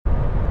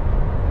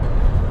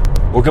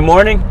Well, good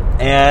morning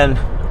and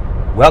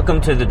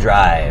welcome to The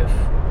Drive.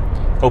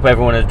 Hope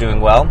everyone is doing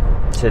well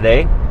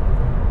today.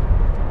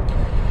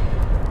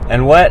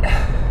 And what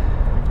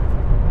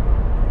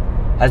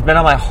has been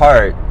on my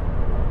heart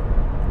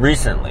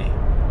recently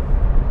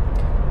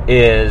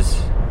is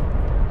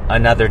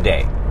another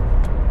day.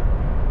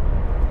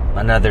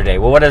 Another day.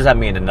 Well, what does that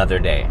mean, another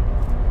day?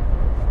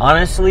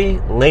 Honestly,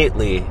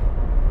 lately,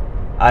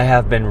 I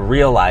have been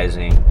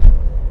realizing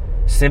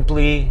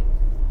simply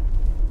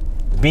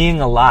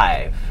being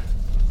alive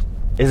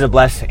is a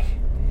blessing.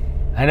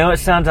 I know it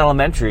sounds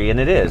elementary, and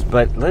it is,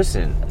 but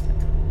listen,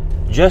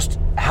 just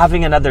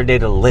having another day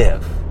to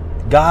live.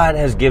 God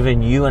has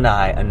given you and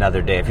I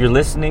another day. If you're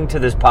listening to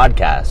this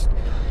podcast,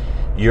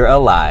 you're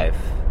alive,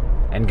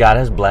 and God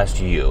has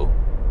blessed you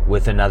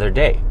with another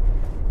day.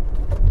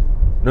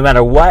 No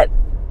matter what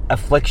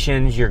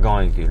afflictions you're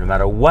going through, no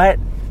matter what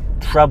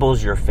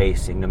troubles you're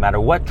facing, no matter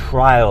what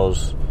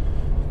trials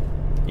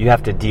you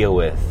have to deal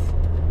with,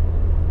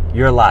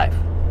 you're alive.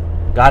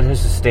 God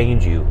has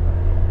sustained you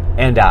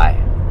and I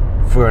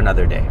for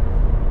another day.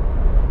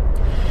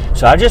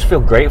 So I just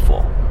feel grateful.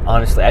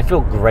 Honestly, I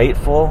feel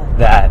grateful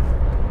that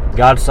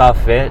God saw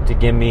fit to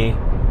give me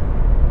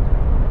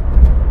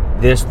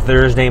this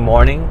Thursday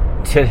morning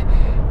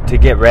to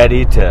get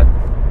ready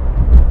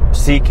to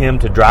seek Him,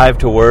 to drive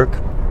to work,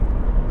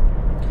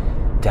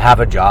 to have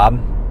a job,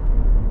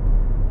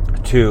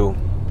 to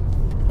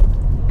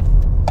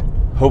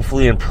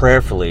hopefully and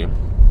prayerfully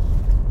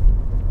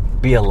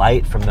be a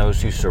light from those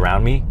who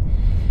surround me.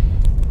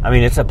 I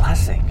mean, it's a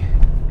blessing,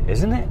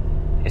 isn't it?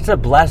 It's a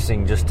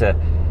blessing just to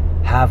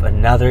have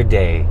another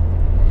day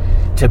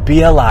to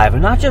be alive,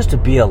 and not just to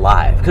be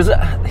alive. Because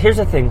here's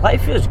the thing,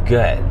 life is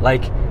good.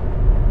 Like,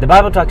 the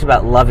Bible talks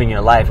about loving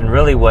your life, and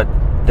really what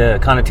the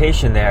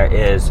connotation there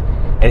is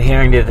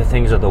adhering to the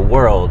things of the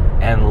world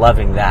and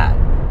loving that.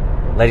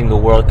 Letting the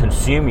world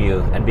consume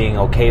you and being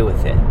okay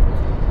with it.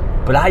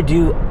 But I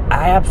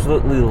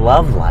absolutely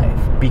love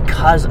life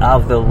because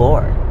of the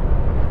Lord.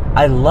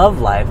 I love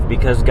life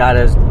because God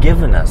has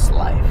given us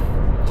life.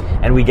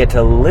 And we get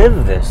to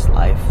live this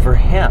life for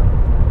Him.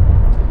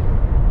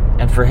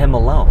 And for Him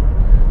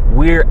alone.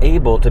 We're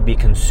able to be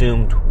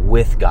consumed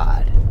with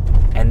God.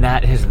 And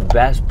that is the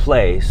best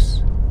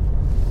place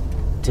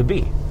to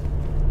be.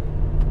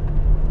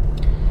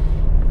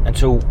 And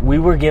so we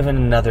were given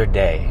another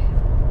day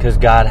because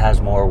God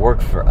has more work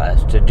for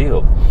us to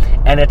do.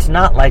 And it's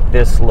not like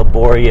this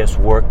laborious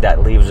work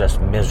that leaves us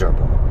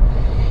miserable.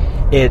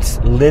 It's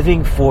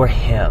living for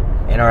Him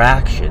in our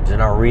actions, in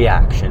our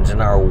reactions,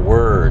 in our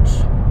words,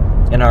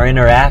 in our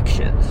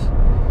interactions.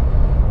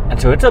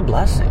 And so it's a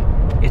blessing.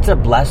 It's a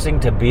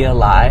blessing to be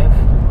alive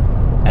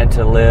and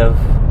to live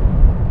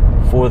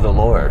for the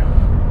Lord.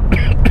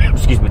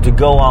 To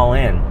go all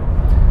in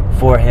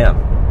for Him.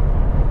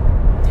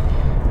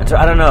 And so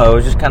I don't know, I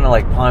was just kind of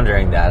like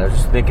pondering that. I was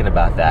just thinking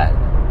about that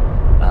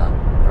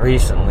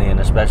recently, and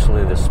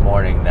especially this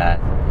morning,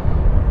 that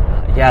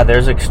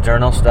there's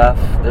external stuff,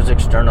 there's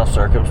external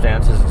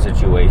circumstances and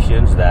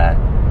situations that,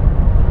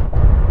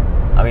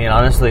 I mean,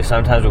 honestly,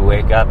 sometimes we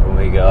wake up and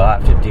we go, I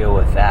have to deal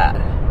with that.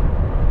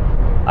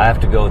 I have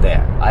to go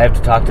there. I have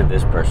to talk to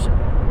this person.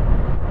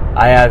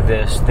 I have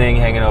this thing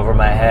hanging over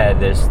my head,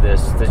 this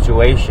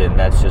situation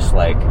that's just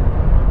like,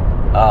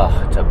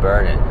 oh, it's a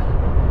burden.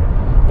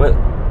 But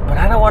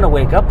I don't want to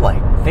wake up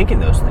like thinking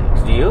those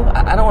things. Do you?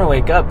 I don't want to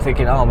wake up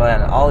thinking, oh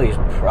man, all these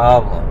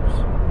problems.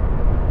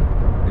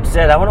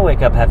 Instead, I want to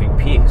wake up having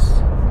peace.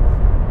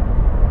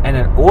 And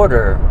in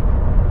order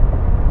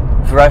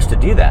for us to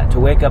do that, to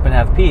wake up and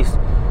have peace,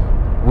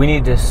 we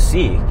need to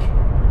seek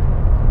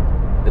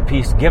the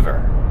peace giver,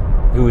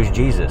 who is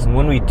Jesus. And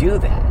when we do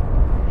that,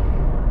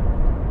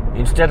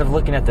 instead of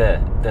looking at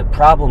the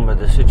problem or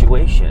the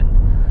situation,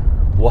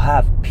 we'll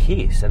have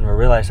peace, and we'll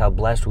realize how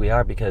blessed we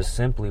are because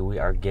simply we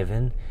are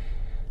given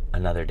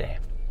another day.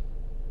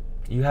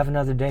 You have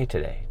another day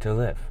today to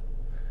live.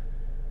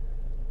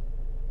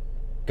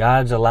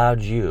 God's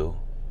allowed you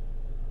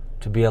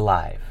to be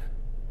alive,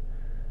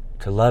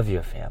 to love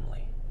your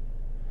family,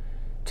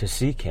 to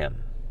seek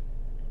Him,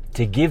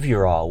 to give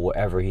your all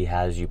wherever He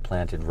has you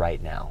planted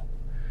right now.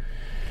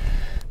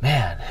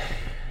 Man,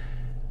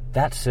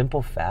 that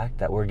simple fact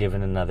that we're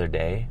given another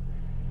day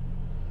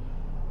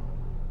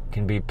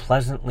can be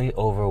pleasantly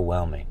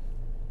overwhelming.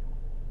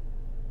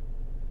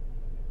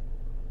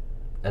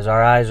 As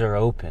our eyes are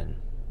open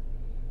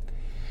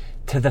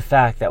to the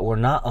fact that we're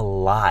not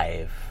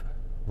alive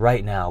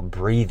right now,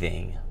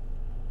 breathing,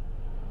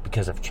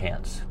 because of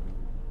chance.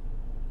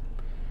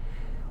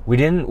 We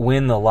didn't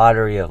win the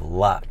lottery of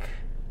luck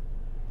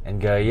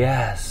and go,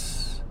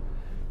 yes,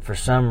 for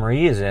some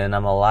reason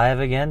I'm alive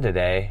again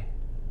today.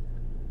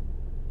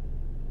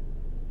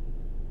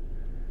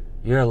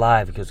 You're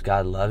alive because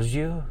God loves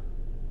you.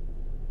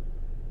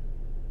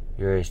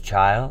 You're His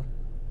child.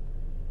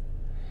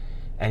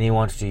 And He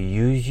wants to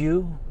use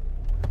you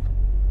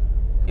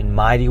in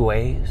mighty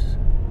ways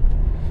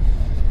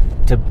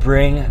to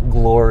bring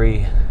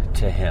glory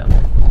to Him.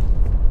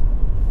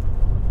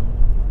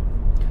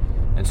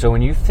 And so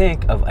when you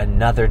think of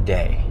another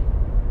day,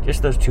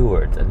 Just those two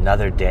words,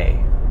 another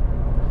day.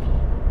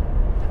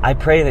 I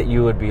pray that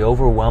you would be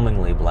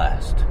overwhelmingly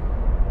blessed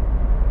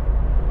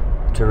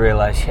to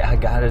realize,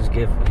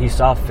 God He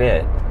saw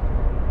fit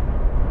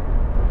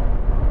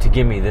to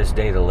give me this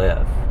day to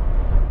live.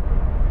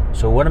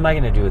 So what am I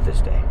going to do with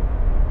this day?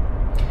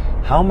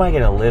 How am I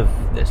going to live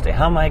this day?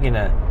 How am I going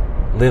to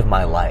live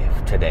my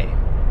life today?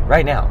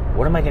 Right now,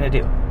 what am I going to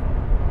do?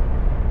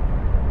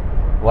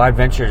 Well, I'd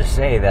venture to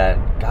say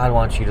that God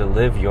wants you to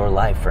live your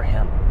life for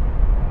Him.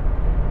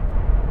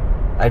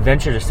 I'd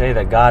venture to say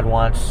that God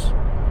wants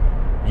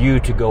you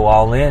to go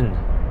all in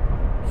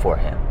for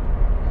Him.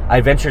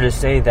 I'd venture to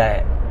say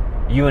that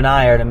you and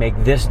I are to make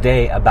this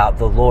day about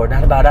the Lord,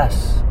 not about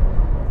us.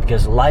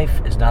 Because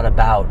life is not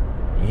about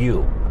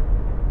you.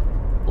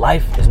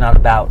 Life is not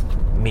about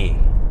me.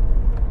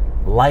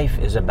 Life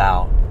is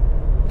about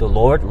the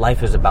Lord.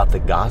 Life is about the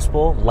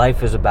gospel.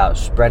 Life is about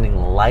spreading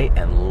light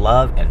and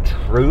love and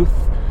truth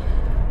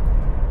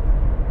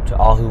to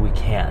all who we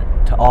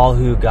can, to all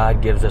who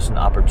God gives us an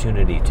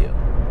opportunity to.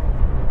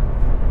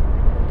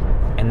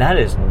 And that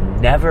is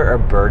never a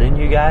burden,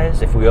 you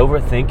guys. If we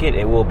overthink it,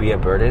 it will be a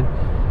burden.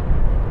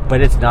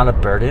 But it's not a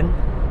burden.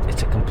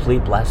 It's a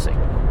complete blessing.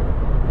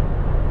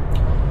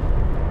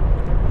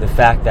 The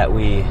fact that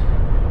we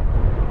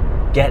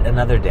get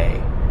another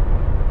day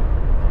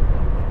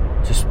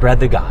to spread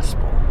the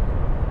gospel,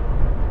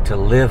 to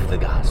live the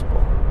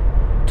gospel,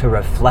 to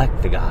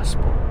reflect the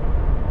gospel,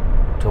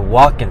 to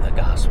walk in the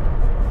gospel.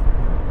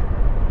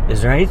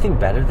 Is there anything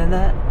better than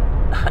that?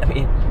 I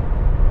mean,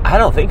 I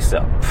don't think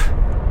so.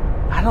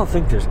 I don't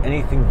think there's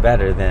anything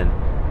better than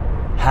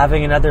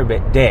having another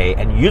day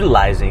and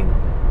utilizing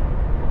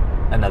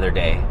another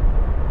day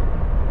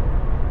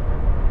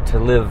to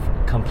live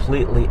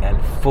completely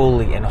and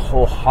fully and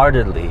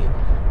wholeheartedly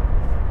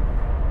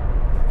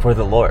for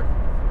the Lord.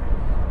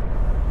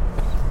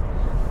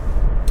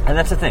 And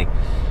that's the thing.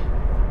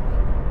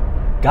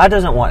 God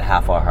doesn't want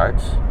half our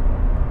hearts.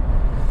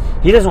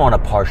 He doesn't want a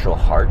partial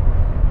heart.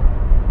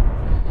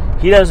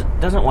 He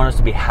doesn't want us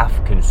to be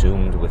half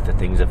consumed with the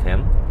things of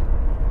Him.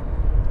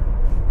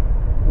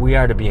 We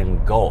are to be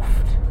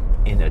engulfed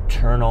in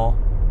eternal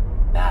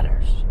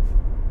matters.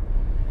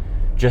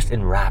 Just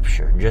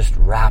enraptured, just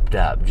wrapped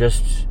up,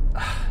 just,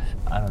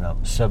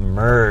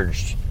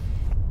 submerged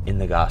in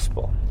the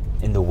gospel,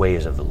 in the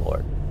ways of the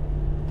Lord.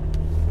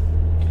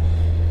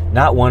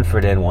 Not 1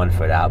 foot in, 1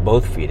 foot out,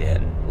 both feet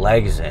in,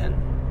 legs in,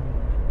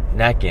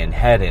 neck in,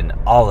 head in,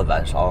 all of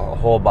us, our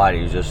whole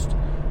body is just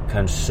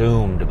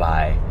consumed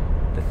by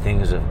the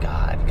things of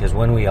God. Because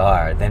when we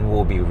are, then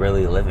we'll be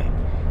really living.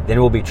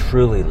 Then we'll be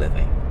truly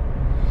living.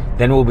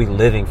 Then we'll be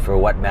living for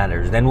what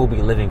matters. Then we'll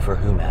be living for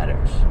who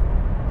matters.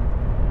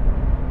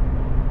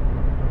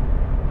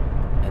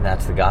 And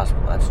that's the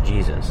gospel. That's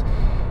Jesus.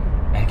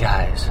 And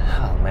guys,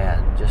 oh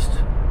man, just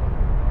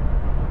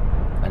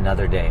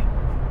another day.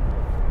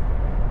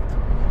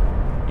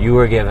 You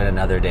were given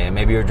another day.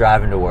 Maybe you're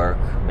driving to work.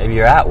 Maybe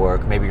you're at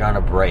work. Maybe you're on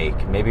a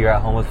break. Maybe you're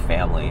at home with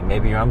family.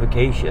 Maybe you're on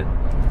vacation.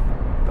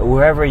 But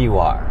wherever you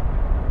are,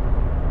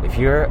 if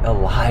you're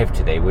alive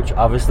today, which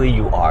obviously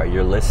you are,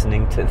 you're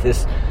listening to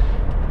this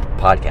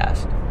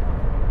podcast,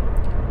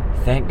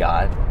 thank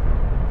God.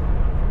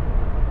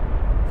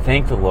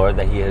 Thank the Lord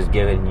that He has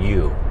given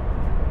you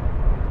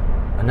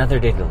another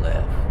day to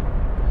live.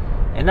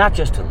 And not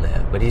just to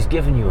live, but He's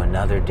given you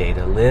another day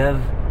to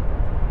live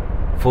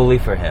fully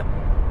for Him.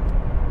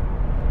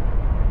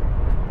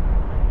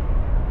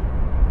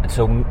 And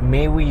so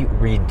may we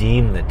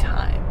redeem the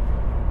time,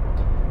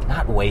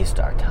 not waste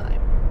our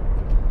time.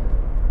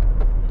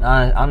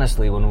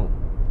 Honestly, when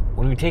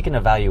we take an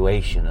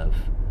evaluation of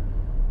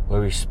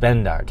where we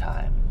spend our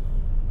time,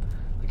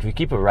 like if you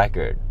keep a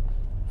record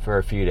for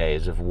a few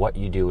days of what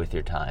you do with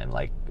your time,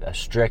 like a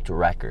strict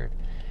record,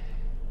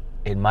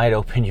 it might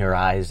open your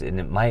eyes,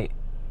 and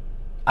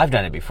I've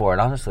done it before,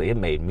 and honestly, it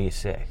made me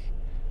sick.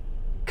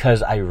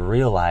 Because I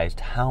realized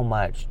how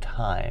much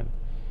time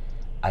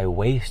I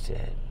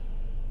wasted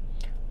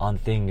on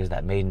things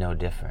that made no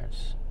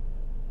difference.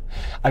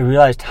 I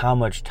realized how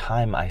much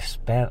time I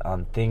spent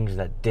on things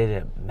that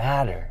didn't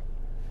matter.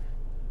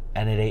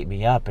 And it ate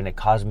me up, and it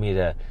caused me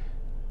to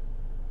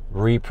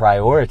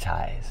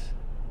reprioritize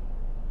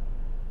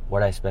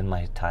what I spend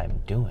my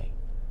time doing,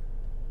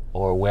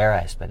 or where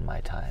I spend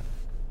my time,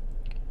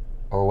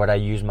 or what I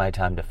use my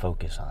time to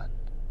focus on.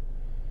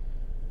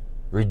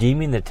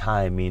 Redeeming the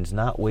time means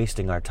not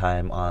wasting our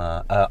time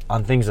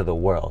on things of the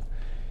world.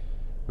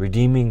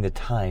 Redeeming the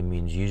time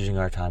means using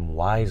our time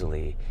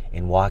wisely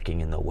in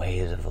walking in the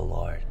ways of the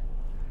Lord.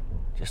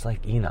 Just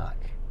like Enoch,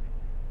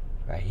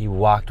 right? He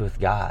walked with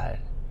God,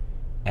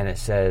 and it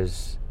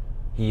says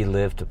he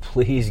lived to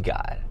please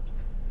God.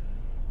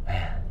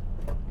 Man,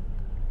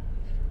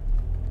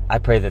 I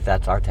pray that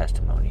that's our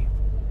testimony,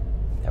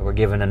 that we're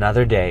given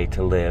another day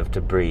to live,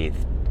 to breathe,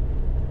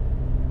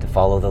 to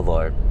follow the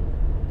Lord.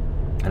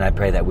 And I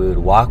pray that we would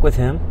walk with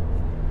Him,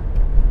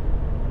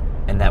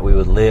 and that we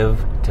would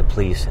live to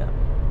please Him.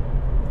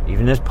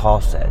 Even as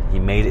Paul said, he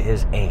made it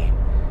his aim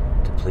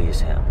to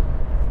please Him.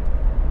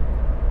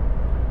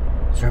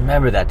 So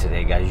remember that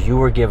today, guys. You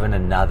were given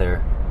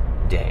another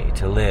day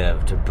to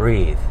live, to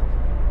breathe,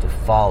 to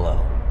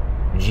follow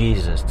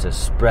Jesus, to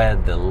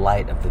spread the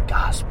light of the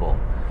gospel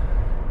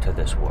to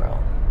this world.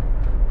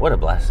 What a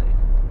blessing.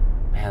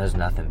 Man, there's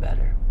nothing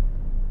better.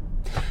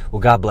 Well,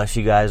 God bless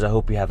you guys. I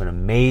hope you have an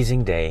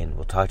amazing day, and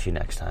we'll talk to you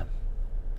next time.